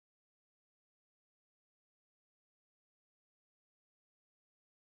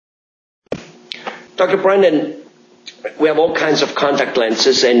Dr. Brennan, we have all kinds of contact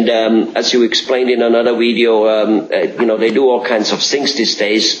lenses, and as you explained in another video, they do all kinds of things these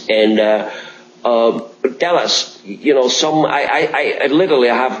days. And tell us, I literally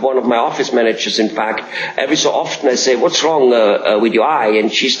have one of my office managers, in fact, every so often I say, what's wrong with your eye?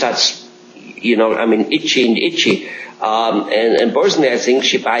 And she starts, itchy. And personally, I think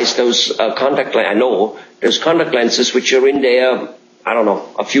she buys those contact lenses. I know those contact lenses which are in there, I don't know,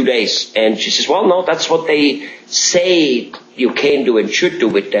 a few days. And she says, well, no, that's what they say you can do and should do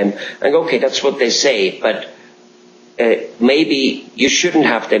with them. I go, okay, that's what they say, but maybe you shouldn't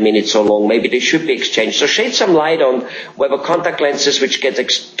have them in it so long. Maybe they should be exchanged. So shed some light on whether contact lenses which get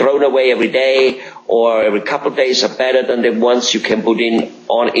thrown away every day or every couple of days are better than the ones you can put in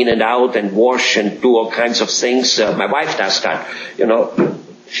and out and wash and do all kinds of things. My wife does that,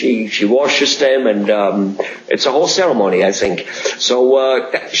 She washes them, and it's a whole ceremony, I think.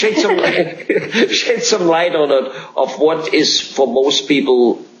 So shed some light on it of what is for most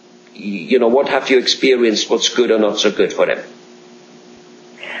people. What have you experienced? What's good or not so good for them?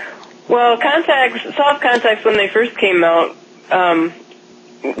 Well, soft contacts, when they first came out,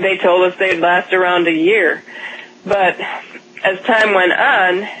 they told us they'd last around a year. But as time went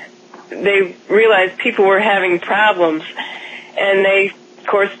on, they realized people were having problems, and they, of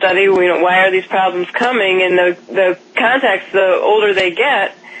course, study, why are these problems coming? And the contacts, the older they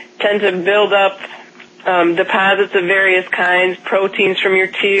get, tend to build up deposits of various kinds, proteins from your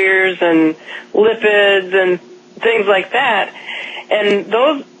tears and lipids and things like that. And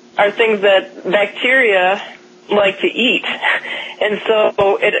those are things that bacteria like to eat. And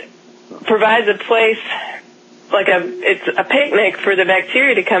so it provides a place, it's a picnic for the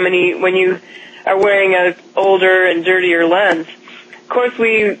bacteria to come and eat when you are wearing an older and dirtier lens. Of course,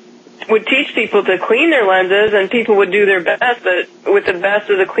 we would teach people to clean their lenses, and people would do their best, but with the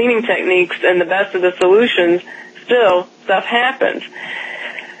best of the cleaning techniques and the best of the solutions, still, stuff happens.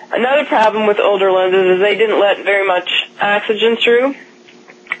 Another problem with older lenses is they didn't let very much oxygen through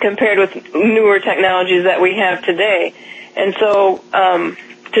compared with newer technologies that we have today. And so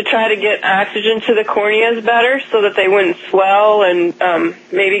to try to get oxygen to the corneas better so that they wouldn't swell and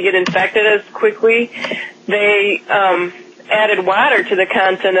maybe get infected as quickly, they added water to the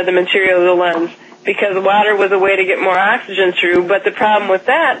content of the material of the lens, because water was a way to get more oxygen through. But the problem with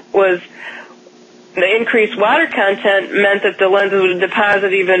that was the increased water content meant that the lenses would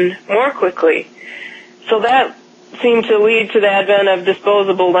deposit even more quickly. So that seemed to lead to the advent of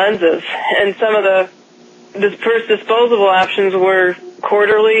disposable lenses. And some of the first disposable options were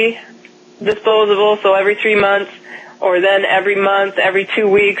quarterly disposable, so every 3 months, or then every month, every 2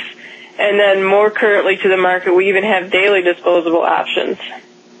 weeks. And then more currently to the market, we even have daily disposable options.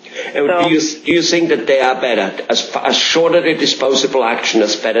 And so, do you think that they are better? As shorter the disposable action,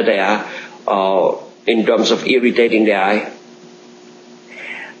 as better they are in terms of irritating the eye?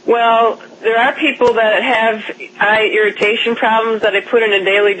 Well, there are people that have eye irritation problems that I put in a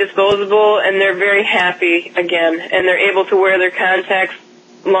daily disposable, and they're very happy again, and they're able to wear their contacts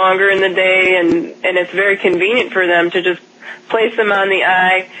longer in the day, and it's very convenient for them to just place them on the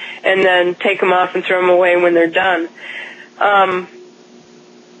eye and then take them off and throw them away when they're done.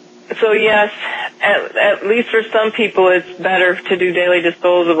 So yes, at least for some people, it's better to do daily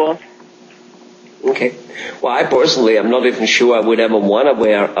disposable. Okay. Well, I personally am not even sure I would ever want to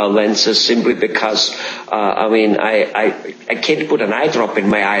wear lenses, simply because, I can't put an eye drop in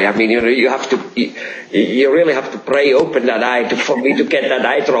my eye. I mean, you really have to pray open that eye for me to get that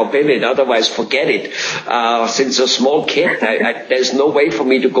eye drop in it. Otherwise, forget it. Since a small kid, there's no way for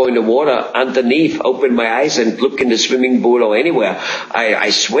me to go in the water underneath, open my eyes and look in the swimming pool or anywhere. I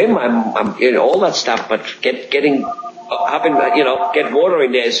swim, I'm all that stuff, but get water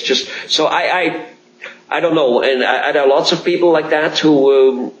in there is just, so I don't know, and there are lots of people like that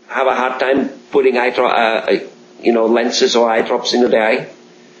who have a hard time putting lenses or eye drops into their eye.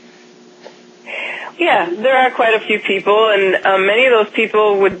 Yeah, there are quite a few people, and many of those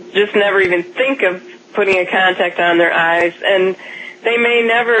people would just never even think of putting a contact on their eyes, and they may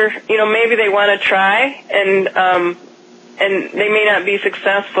never, maybe they want to try, and they may not be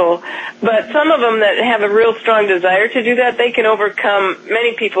successful. But some of them that have a real strong desire to do that,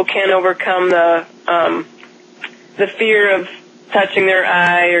 many people can overcome the fear of touching their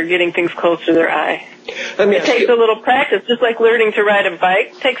eye or getting things close to their eye. It takes a little practice, just like learning to ride a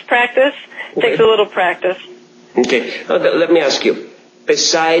bike takes practice. It takes a little practice. Okay. Let me ask you,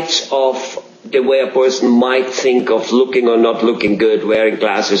 besides of the way a person might think of looking or not looking good, wearing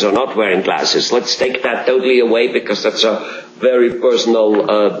glasses or not wearing glasses, let's take that totally away, because that's a very personal,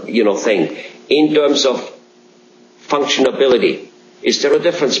 thing. In terms of functionability, is there a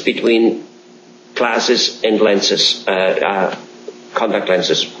difference between glasses and lenses, contact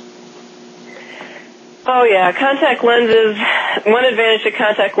lenses? Oh yeah, contact lenses, one advantage to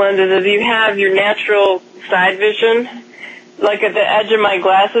contact lenses is you have your natural side vision. Like at the edge of my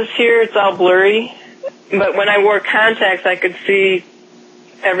glasses here, it's all blurry. But when I wore contacts, I could see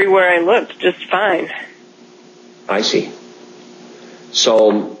everywhere I looked just fine. I see.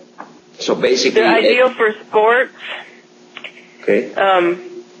 So basically... They're ideal for sports. Okay.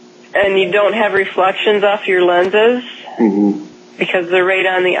 And you don't have reflections off your lenses because they're right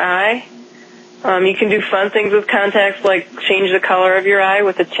on the eye. You can do fun things with contacts like change the color of your eye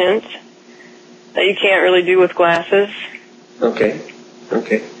with a tint that you can't really do with glasses. Okay.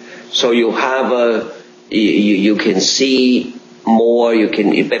 So you have you can see more,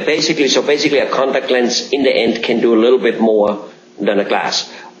 basically a contact lens in the end can do a little bit more than a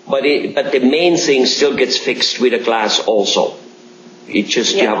glass. But the main thing still gets fixed with a glass also. You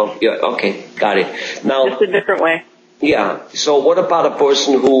have okay, got it. Now, just a different way. Yeah. So what about a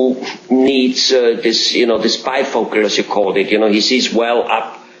person who needs this bifocal, as you called it? He sees well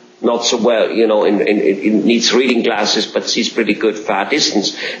up, not so well, and needs reading glasses, but sees pretty good far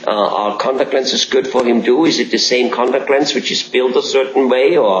distance. Are contact lenses good for him too? Is it the same contact lens which is built a certain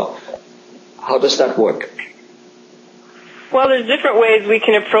way, or how does that work? Well, there's different ways we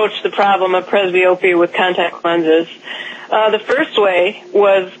can approach the problem of presbyopia with contact lenses. The first way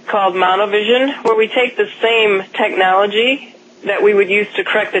was called monovision, where we take the same technology that we would use to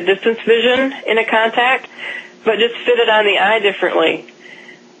correct the distance vision in a contact, but just fit it on the eye differently.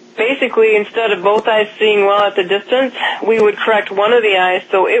 Basically, instead of both eyes seeing well at the distance, we would correct one of the eyes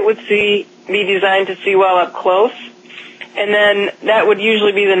so it would be designed to see well up close, and then that would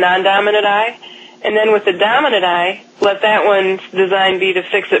usually be the non-dominant eye. And then with the dominant eye, let that one's design be to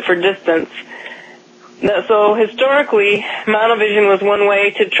fix it for distance. So historically, monovision was one way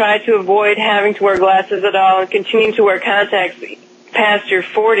to try to avoid having to wear glasses at all and continue to wear contacts past your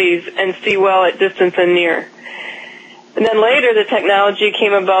 40s and see well at distance and near. And then later the technology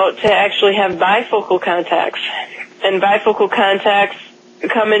came about to actually have bifocal contacts. And bifocal contacts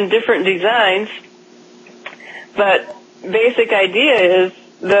come in different designs, but basic idea is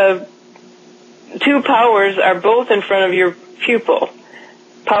the two powers are both in front of your pupil.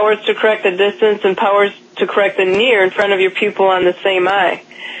 Powers to correct the distance and powers to correct the near in front of your pupil on the same eye.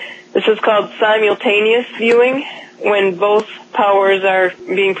 This is called simultaneous viewing, when both powers are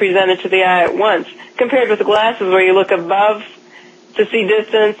being presented to the eye at once, compared with the glasses where you look above to see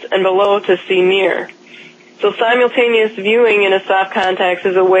distance and below to see near. So simultaneous viewing in a soft contacts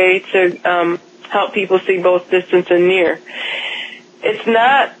is a way to help people see both distance and near. It's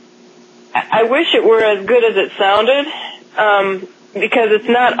not, I wish it were as good as it sounded, because it's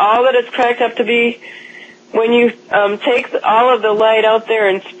not all that it's cracked up to be. When you take all of the light out there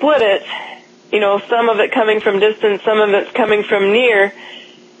and split it, some of it coming from distance, some of it's coming from near,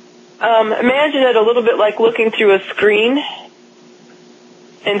 imagine it a little bit like looking through a screen.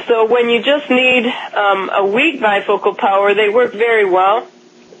 And so when you just need a weak bifocal power, they work very well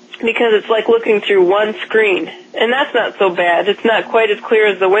because it's like looking through one screen. And that's not so bad. It's not quite as clear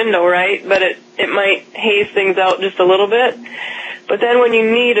as the window, right? But it might haze things out just a little bit. But then when you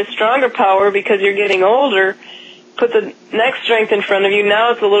need a stronger power because you're getting older, put the next strength in front of you.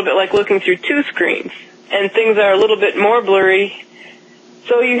 Now it's a little bit like looking through two screens, and things are a little bit more blurry.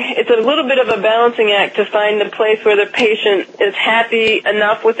 So it's a little bit of a balancing act to find the place where the patient is happy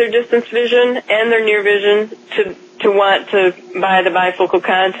enough with their distance vision and their near vision to want to buy the bifocal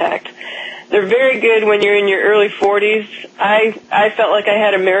contact. They're very good when you're in your early 40s. I felt like I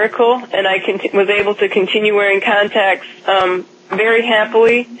had a miracle, and I was able to continue wearing contacts very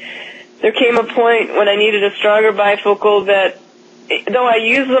happily. There came a point when I needed a stronger bifocal that, though I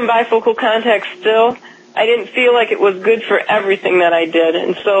use them bifocal contacts still, I didn't feel like it was good for everything that I did.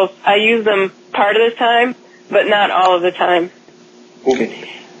 And so I use them part of the time, but not all of the time. Okay.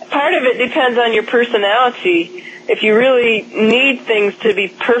 Part of it depends on your personality. If you really need things to be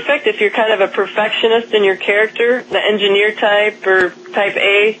perfect, if you're kind of a perfectionist in your character, the engineer type or type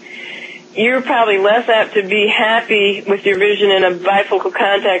A, you're probably less apt to be happy with your vision in a bifocal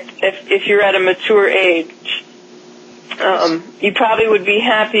contact if you're at a mature age. You probably would be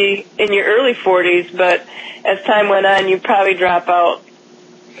happy in your early 40s, but as time went on, you'd probably drop out,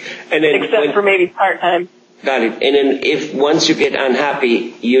 except for maybe part-time. Got it. And then if once you get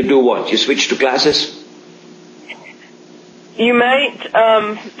unhappy, you do what? You switch to glasses? You might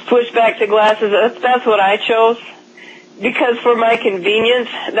switch back to glasses. That's what I chose. Because for my convenience,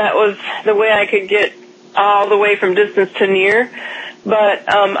 that was the way I could get all the way from distance to near. But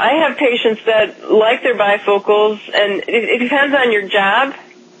I have patients that like their bifocals, and it depends on your job.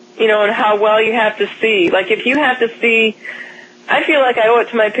 and how well you have to see. Like if you have to see, I feel like I owe it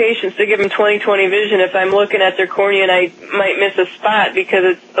to my patients to give them 20/20 vision if I'm looking at their cornea and I might miss a spot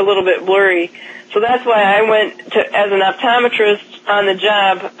because it's a little bit blurry. So that's why I went to, as an optometrist on the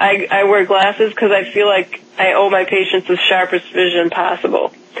job, I wear glasses because I feel like I owe my patients the sharpest vision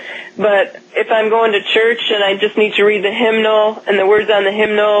possible. But if I'm going to church and I just need to read the hymnal and the words on the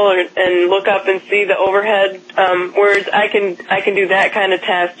hymnal and look up and see the overhead words, I can do that kind of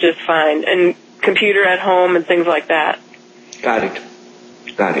task just fine. And computer at home and things like that. Got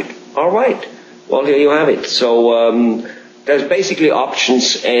it. All right. Well, here you have it. So there's basically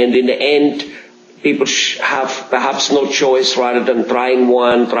options, and in the end, people have perhaps no choice rather than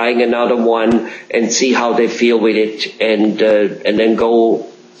trying another one, and see how they feel with it, and then go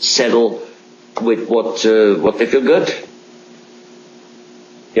settle with what they feel good.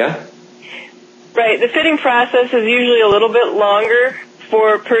 Yeah? Right. The fitting process is usually a little bit longer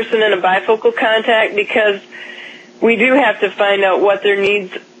for a person in a bifocal contact because we do have to find out what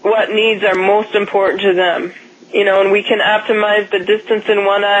needs are most important to them. And we can optimize the distance in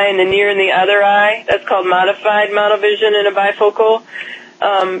one eye and the near in the other eye. That's called modified monovision in a bifocal.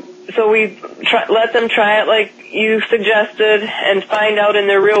 So we let them try it like you suggested and find out in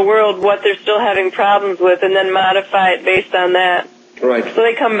their real world what they're still having problems with and then modify it based on that. Right. So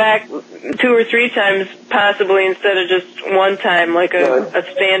they come back 2 or 3 times possibly instead of just one time like a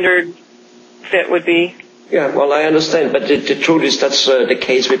standard fit would be. Yeah, well, I understand, but the truth is that's the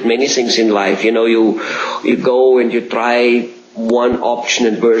case with many things in life. You go and you try one option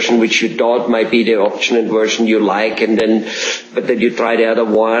and version which you thought might be the option and version you like, but then you try the other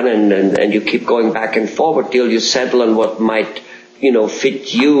one, and you keep going back and forward till you settle on what might,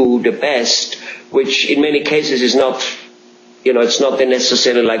 fit you the best, which in many cases is not, it's not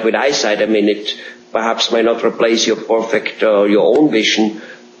necessarily like with eyesight. I mean, it perhaps might not replace your perfect, your own vision,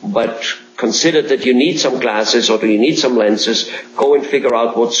 but consider that you need some glasses or you need some lenses, go and figure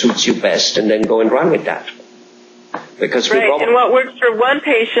out what suits you best and then go and run with that. Because right, and what works for one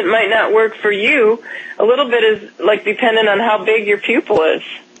patient might not work for you. A little bit is like dependent on how big your pupil is.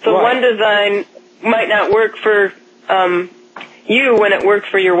 So right. One design might not work for you when it works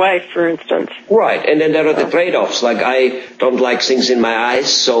for your wife, for instance. Right, and then there are the trade-offs. Like I don't like things in my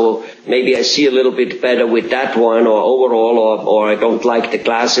eyes, so maybe I see a little bit better with that one, or overall, or I don't like the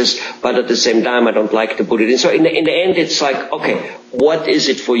glasses, but at the same time I don't like to put it in. So in the end, it's like, okay, what is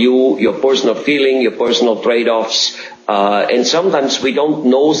it for you? Your personal feeling, your personal trade-offs, and sometimes we don't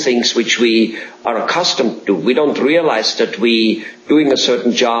know things which we are accustomed to. We don't realize that we doing a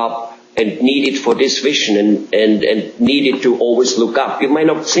certain job and need it for this vision and need it to always look up. You might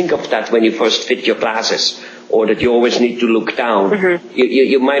not think of that when you first fit your glasses, or that you always need to look down. Mm-hmm.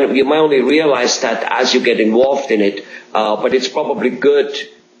 You might only realize that as you get involved in it, but it's probably good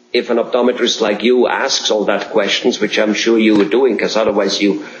if an optometrist like you asks all that questions, which I'm sure you were doing, because otherwise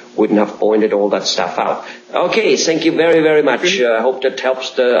you wouldn't have pointed all that stuff out. Okay, thank you very, very much. Mm-hmm. I hope that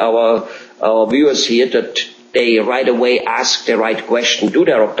helps our viewers here, that they right away ask the right question to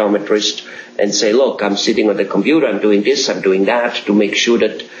their optometrist and say, look, I'm sitting on the computer, I'm doing this, I'm doing that, to make sure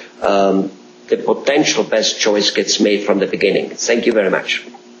that the potential best choice gets made from the beginning. Thank you very much.